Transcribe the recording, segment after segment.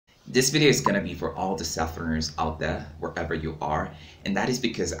This video is going to be for all the self-learners out there, wherever you are. And that is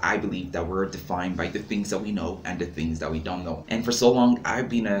because I believe that we're defined by the things that we know and the things that we don't know. And for so long, I've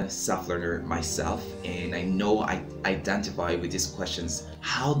been a self-learner myself, and I know I identify with these questions.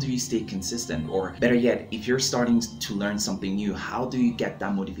 How do you stay consistent? Or better yet, if you're starting to learn something new, how do you get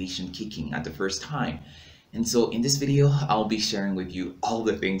that motivation kicking at the first time? And so in this video, I'll be sharing with you all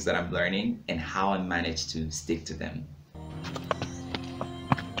the things that I'm learning and how I managed to stick to them.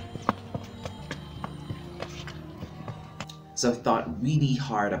 So I thought really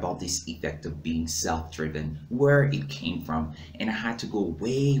hard about this effect of being self-driven, where it came from, and I had to go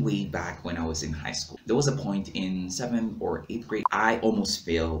way back when I was in high school. There was a point in 7th or 8th grade, I almost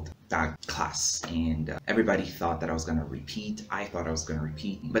failed that class, and everybody thought that I was gonna repeat. I thought I was gonna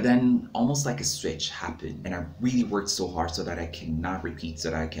repeat, but then almost like a switch happened, and I really worked so hard so that I cannot repeat,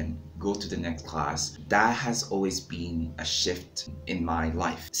 so that I can go to the next class. That has always been a shift in my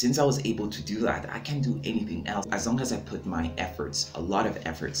life. Since I was able to do that, I can do anything else. As long as I put my efforts, a lot of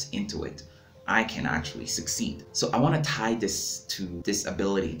efforts into it, I can actually succeed. So I want to tie this to this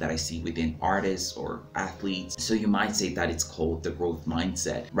ability that I see within artists or athletes. So you might say that it's called the growth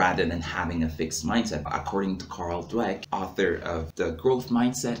mindset rather than having a fixed mindset. According to Carl Dweck, author of The Growth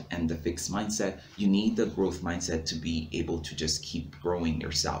Mindset and The Fixed Mindset, you need the growth mindset to be able to just keep growing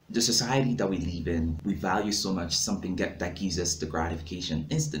yourself. The society that we live in, we value so much something that gives us the gratification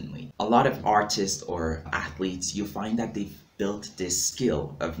instantly. A lot of artists or athletes, you'll find that they've built this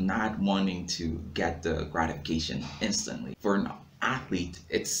skill of not wanting to get the gratification instantly. For an athlete,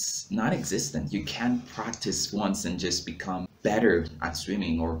 it's non-existent. You can't practice once and just become better at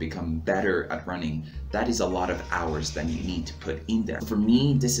swimming or become better at running. That is a lot of hours that you need to put in there. For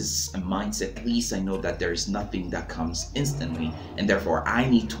me, this is a mindset. At least I know that there's nothing that comes instantly, and therefore I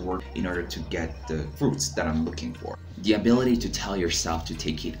need to work in order to get the fruits that I'm looking for. The ability to tell yourself to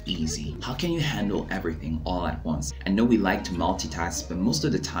take it easy. How can you handle everything all at once? I know we like to multitask, but most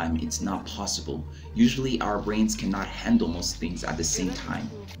of the time it's not possible. Usually our brains cannot handle most things at the same time.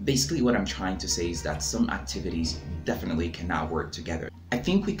 Basically what I'm trying to say is that some activities definitely cannot work together. I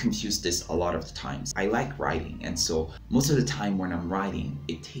think we confuse this a lot of the times. I like writing, and so most of the time when I'm writing,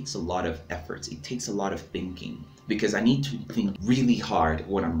 it takes a lot of efforts. It takes a lot of thinking, because I need to think really hard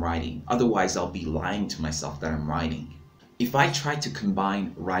when I'm writing. Otherwise, I'll be lying to myself that I'm writing. If I try to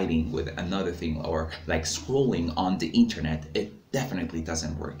combine writing with another thing, or like scrolling on the internet, it definitely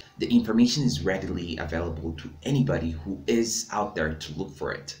doesn't work. The information is readily available to anybody who is out there to look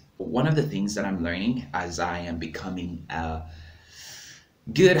for it. One of the things that I'm learning as I am becoming a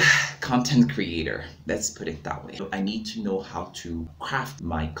good content creator, let's put it that way, I need to know how to craft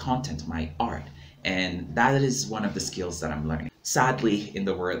my content, my art, and that is one of the skills that I'm learning. Sadly, in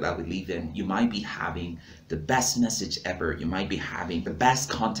the world that we live in, you might be having the best message ever, you might be having the best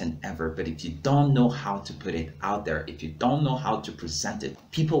content ever, but if you don't know how to put it out there, if you don't know how to present it,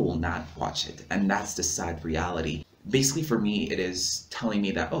 people will not watch it, and that's the sad reality. Basically for me, it is telling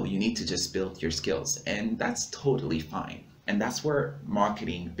me that, oh, you need to just build your skills, and that's totally fine. And that's where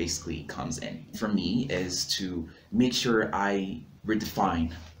marketing basically comes in. For me, is to make sure I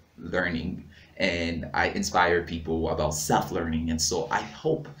redefine learning and I inspire people about self-learning. And so I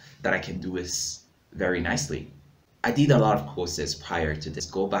hope that I can do this very nicely. I did a lot of courses prior to this.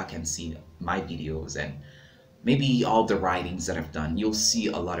 Go back and see my videos and maybe all the writings that I've done. You'll see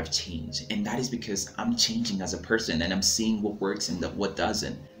a lot of change. And that is because I'm changing as a person and I'm seeing what works and what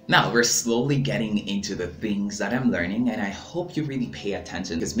doesn't. Now we're slowly getting into the things that I'm learning, and I hope you really pay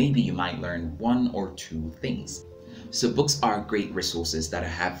attention, because maybe you might learn one or two things. So books are great resources that I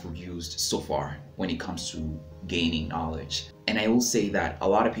have used so far when it comes to gaining knowledge. And I will say that a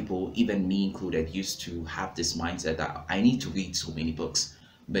lot of people, even me included, used to have this mindset that I need to read so many books.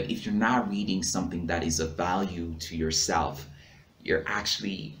 But if you're not reading something that is of value to yourself, you're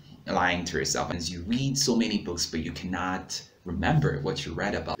actually lying to yourself. As you read so many books, but you cannot remember what you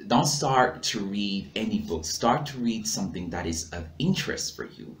read about. Don't start to read any book. Start to read something that is of interest for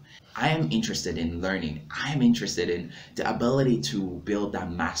you. I am interested in learning. I am interested in the ability to build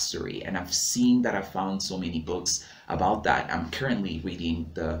that mastery. And I've seen that I've found so many books about that. I'm currently reading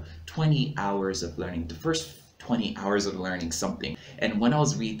the 20 hours of learning, the first 20 hours of learning something. And when I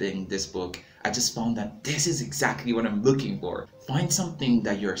was reading this book, I just found that this is exactly what I'm looking for. Find something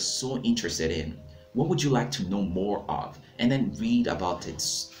that you're so interested in. What would you like to know more of? And then read about it,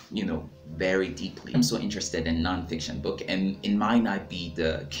 very deeply. I'm so interested in non-fiction book, and it might not be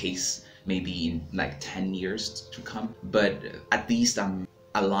the case maybe in like 10 years to come, but at least I'm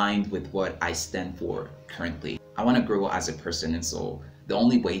aligned with what I stand for currently. I want to grow as a person, and so The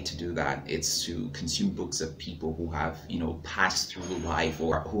only way to do that is to consume books of people who have, passed through life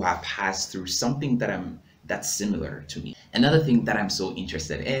or who have passed through something that's similar to me. Another thing that I'm so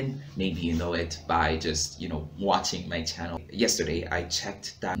interested in, maybe you know it by just, watching my channel. Yesterday, I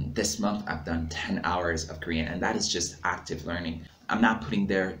checked that this month I've done 10 hours of Korean, and that is just active learning. I'm not putting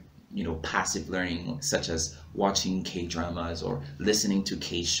there, passive learning such as watching K-dramas or listening to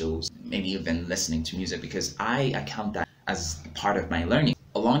K-shows, maybe even listening to music, because I count that as part of my learning.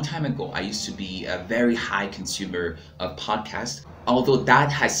 A long time ago, I used to be a very high consumer of podcasts, although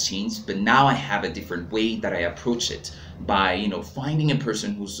that has changed, but now I have a different way that I approach it by, finding a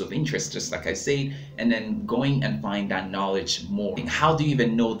person who's of interest, just like I said, and then going and find that knowledge more. How do you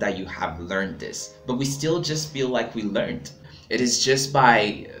even know that you have learned this? But we still just feel like we learned. It is just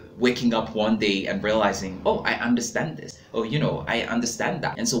by waking up one day and realizing, oh, I understand this. Oh, I understand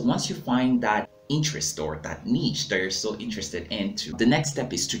that. And so once you find that interest or that niche that you're so interested into, the next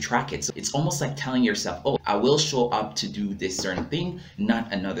step is to track it. So it's almost like telling yourself, oh, I will show up to do this certain thing,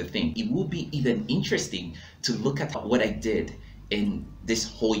 not another thing. It will be even interesting to look at what I did in this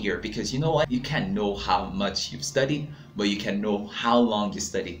whole year, because you know what? You can't know how much you've studied, but you can know how long you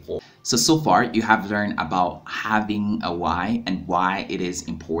studied for. So far you have learned about having a why and why it is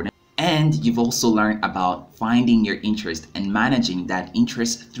important. And you've also learned about finding your interest and managing that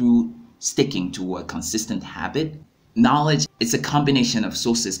interest through sticking to a consistent habit. Knowledge is a combination of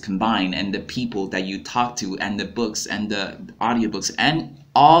sources combined, and the people that you talk to, and the books and the audiobooks and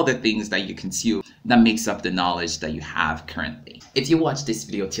all the things that you consume that makes up the knowledge that you have currently. If you watch this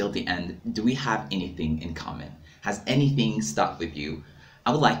video till the end, do we have anything in common? Has anything stuck with you?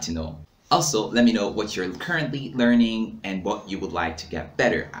 I would like to know. Also, let me know what you're currently learning and what you would like to get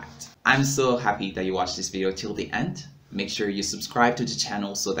better at. I'm so happy that you watched this video till the end. Make sure you subscribe to the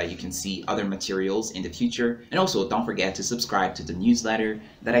channel so that you can see other materials in the future. And also don't forget to subscribe to the newsletter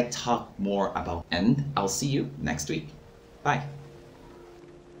that I talk more about. And I'll see you next week. Bye.